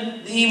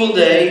in the evil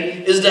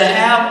day is to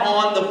have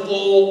on the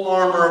full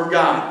armor of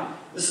God.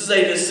 This is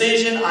a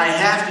decision I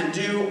have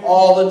to do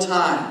all the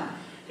time.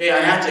 Okay,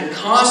 I have to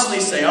constantly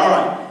say, all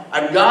right,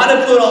 I've got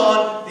to put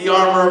on the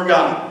armor of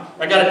God.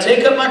 I've got to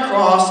take up my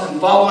cross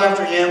and follow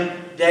after him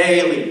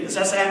daily. This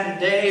has to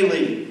happen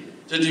daily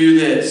to do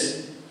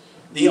this.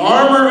 The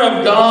armor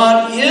of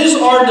God is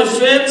our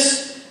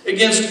defense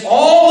against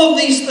all of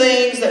these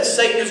things that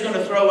Satan is going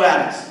to throw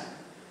at us.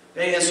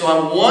 Okay, and so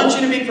I want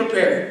you to be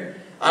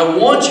prepared. I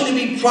want you to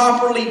be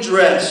properly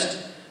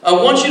dressed. I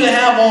want you to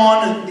have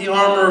on the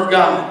armor of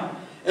God.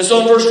 And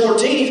so in verse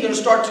 14, he's going to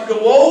start to go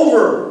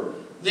over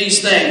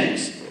these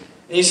things.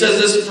 And he says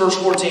this in verse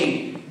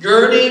 14.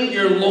 Girding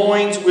your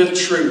loins with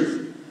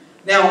truth.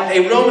 Now,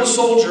 a Roman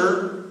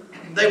soldier,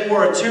 they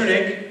wore a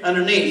tunic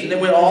underneath, and they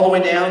went all the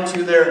way down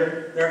to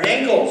their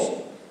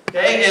ankles.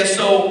 Okay, and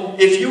so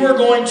if you were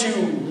going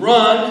to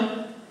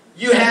run,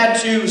 you had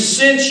to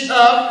cinch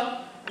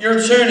up your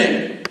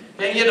tunic.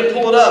 Okay, you had to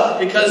pull it up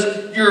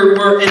because you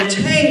were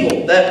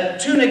entangled. That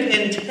tunic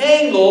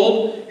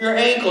entangled your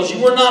ankles.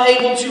 You were not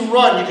able to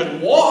run. You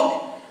could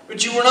walk,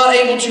 but you were not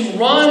able to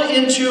run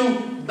into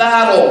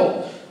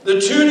battle.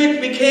 The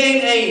tunic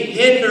became a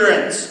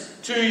hindrance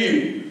to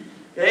you.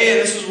 Okay,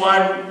 and this is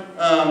why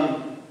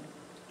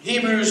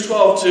Hebrews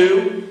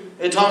 12:2,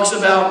 it talks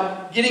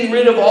about getting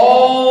rid of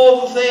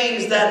all the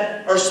things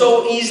that are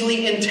so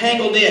easily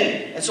entangled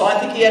in. And so I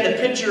think he had a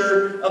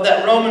picture of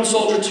that Roman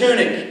soldier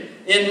tunic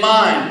in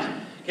mind.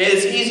 Okay,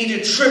 it's easy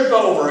to trip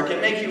over. It can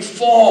make you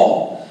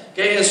fall.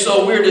 Okay, and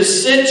so we're to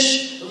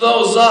cinch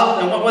those up.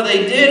 And what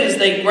they did is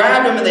they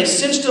grabbed them and they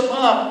cinched them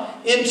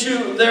up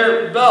into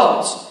their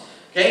belts.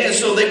 Okay, and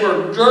so they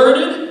were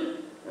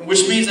girded,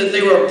 which means that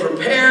they were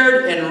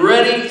prepared and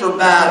ready for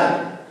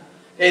battle.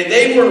 Okay,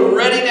 they were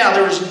ready now.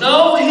 There was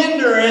no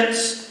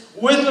hindrance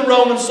with the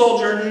Roman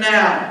soldier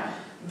now.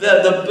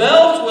 The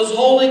belt was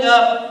holding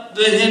up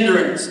the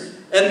hindrance.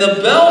 And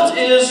the belt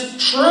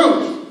is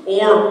truth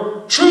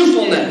or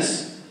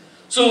truthfulness.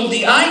 So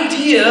the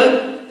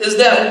idea is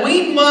that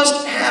we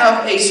must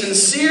have a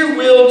sincere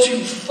will to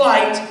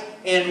fight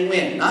and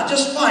win. Not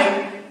just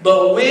fight,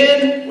 but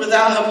win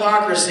without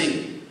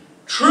hypocrisy.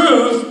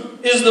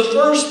 Truth is the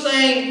first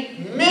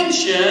thing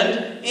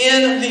mentioned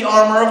in the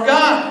armor of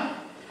God.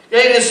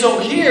 Okay, and so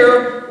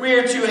here we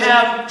are to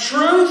have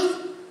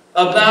truth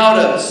about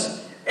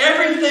us.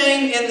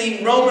 Everything in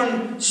the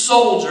Roman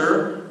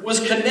soldier was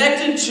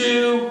connected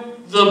to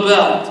the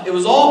belt. It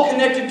was all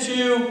connected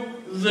to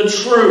the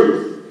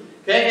truth.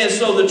 Okay, and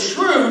so the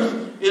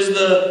truth is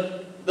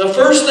the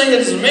first thing that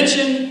is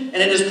mentioned,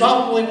 and it is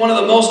probably one of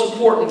the most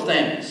important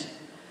things.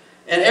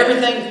 And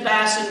everything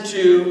fastened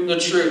to the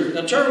truth.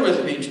 Now turn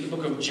with me to the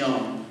book of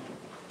John.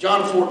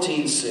 John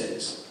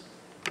 14:6.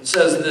 It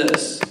says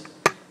this.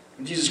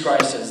 Jesus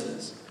Christ says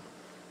this.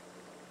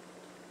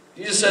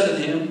 Jesus said to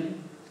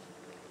him,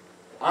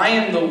 I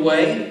am the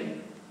way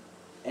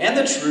and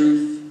the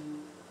truth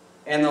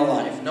and the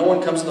life. No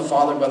one comes to the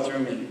Father but through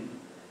me.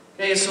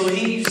 Okay, so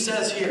he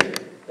says here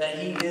that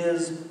he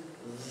is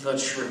the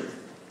truth.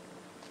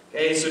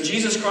 Okay, so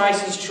Jesus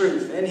Christ is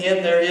truth. In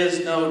him there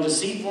is no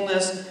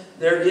deceitfulness.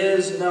 There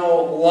is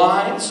no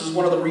lie. This is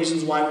one of the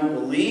reasons why we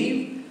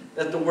believe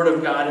that the Word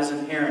of God is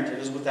inerrant. It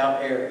is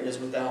without error. It is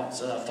without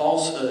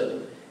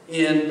falsehood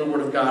in the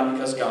Word of God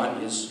because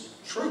God is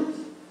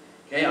truth.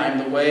 Okay, I am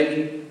the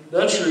way,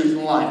 the truth, and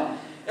the life.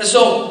 And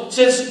so,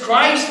 since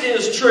Christ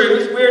is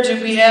truth, we're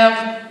to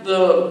have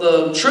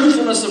the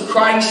truthfulness of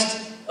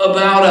Christ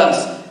about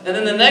us. And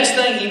then the next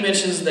thing he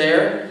mentions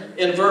there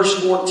in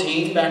verse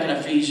 14, back in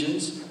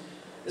Ephesians,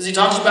 is he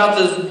talks about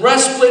the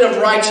breastplate of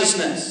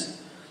righteousness.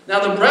 Now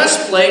the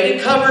breastplate,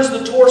 it covers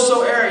the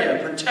torso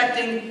area,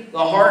 protecting the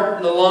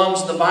heart, the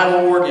lungs, the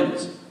vital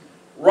organs.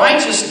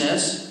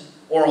 Righteousness,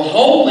 or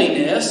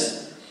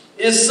holiness,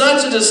 is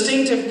such a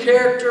distinctive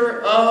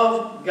character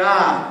of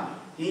God.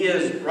 He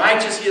is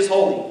righteous, he is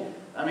holy.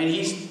 I mean,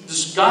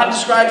 God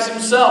describes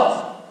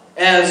himself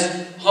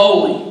as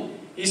holy.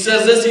 He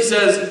says this, he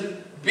says,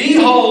 be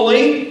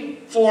holy,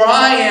 for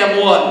I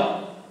am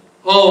what?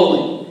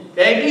 Holy.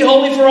 Okay, be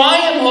holy, for I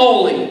am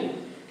holy.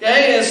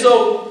 Okay, and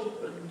so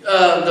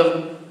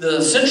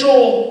the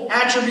central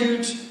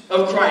attribute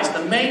of Christ,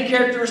 the main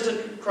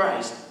characteristic of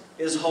Christ,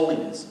 is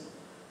holiness.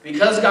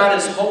 Because God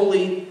is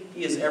holy,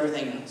 he is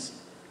everything else.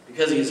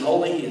 Because he is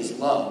holy, he is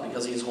love.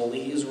 Because he is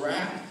holy, he is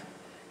wrath.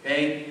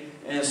 Okay,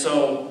 and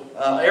so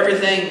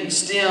everything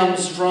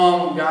stems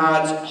from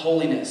God's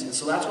holiness. And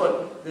so that's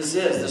what this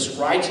is, this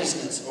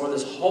righteousness or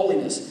this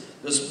holiness,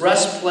 this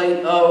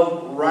breastplate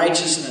of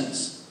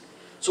righteousness.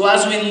 So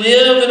as we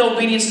live in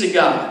obedience to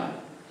God,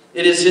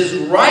 it is His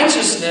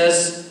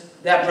righteousness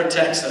that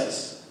protects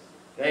us.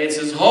 Okay? It's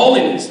His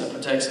holiness that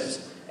protects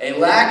us. A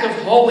lack of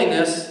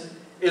holiness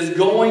is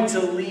going to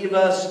leave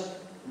us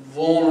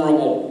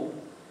vulnerable.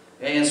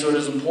 Okay? And so it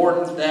is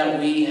important that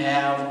we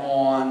have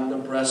on the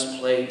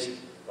breastplate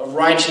of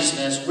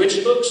righteousness, which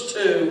looks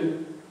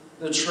to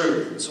the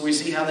truth. So we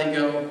see how they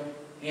go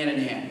hand in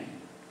hand.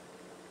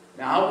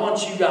 Now I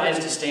want you guys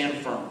to stand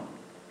firm.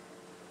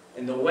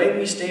 And the way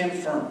we stand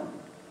firm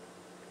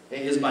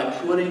is by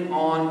putting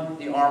on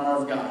the armor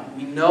of God.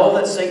 We know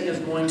that Satan is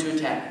going to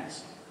attack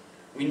us.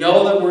 We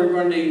know that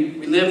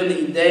we live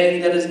in the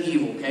day that is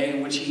evil, okay,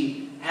 in which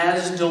he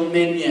has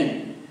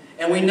dominion.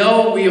 And we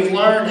know, we have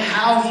learned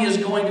how he is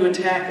going to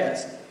attack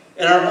us.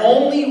 And our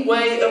only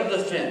way of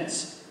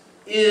defense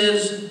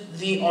is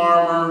the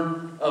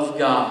armor of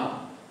God.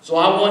 So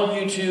I want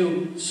you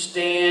to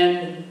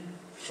stand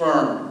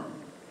firm.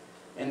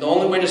 And the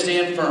only way to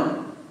stand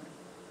firm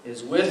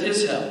is with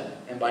His help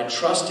and by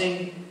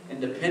trusting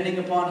and depending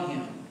upon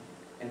Him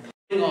and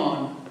putting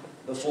on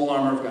the full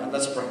armor of God.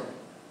 Let's pray.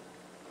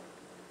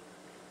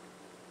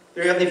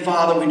 Dear Heavenly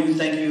Father, we do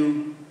thank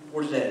You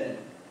for today.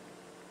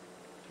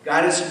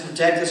 Guide us and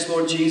protect us,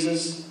 Lord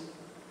Jesus.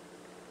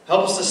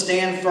 Help us to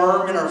stand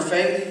firm in our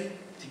faith,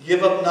 to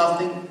give up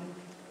nothing.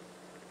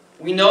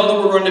 We know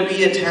that we're going to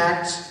be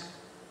attacked.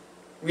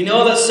 We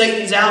know that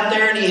Satan's out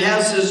there and he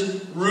has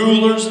his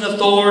rulers and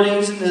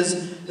authorities and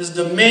his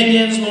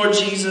dominions, Lord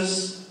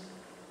Jesus.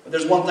 But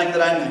there's one thing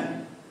that I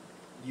know.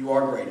 You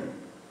are greater.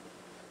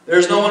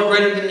 There's no one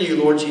greater than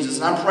You, Lord Jesus.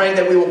 And I'm praying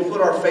that we will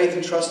put our faith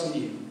and trust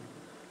in You.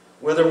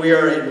 Whether we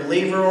are a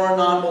believer or a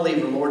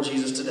non-believer, Lord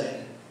Jesus,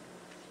 today.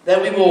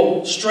 That we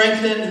will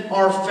strengthen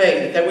our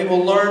faith. That we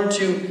will learn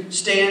to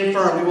stand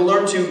firm. We will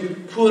learn to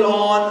put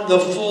on the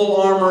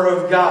full armor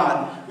of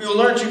God. We will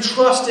learn to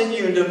trust in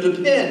You and to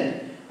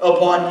depend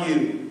upon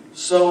You,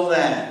 so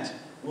that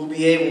we'll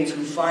be able to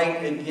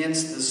fight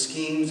against the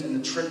schemes and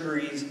the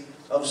trickeries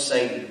of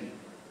Satan.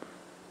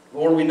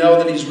 Lord, we know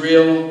that He's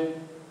real.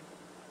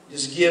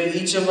 Just give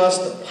each of us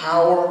the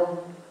power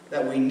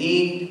that we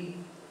need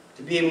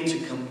to be able to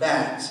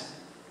combat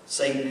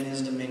Satan and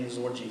his dominions,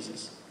 Lord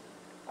Jesus.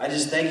 I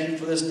just thank You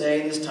for this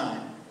day and this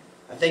time.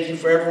 I thank You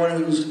for everyone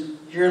who's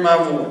hearing my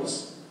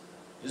voice.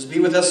 Just be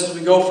with us as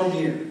we go from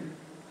here.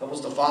 Help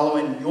us to follow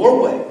in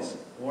Your ways,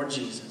 Lord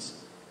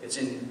Jesus. It's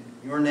in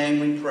Your name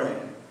we pray.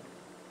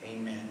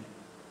 Amen.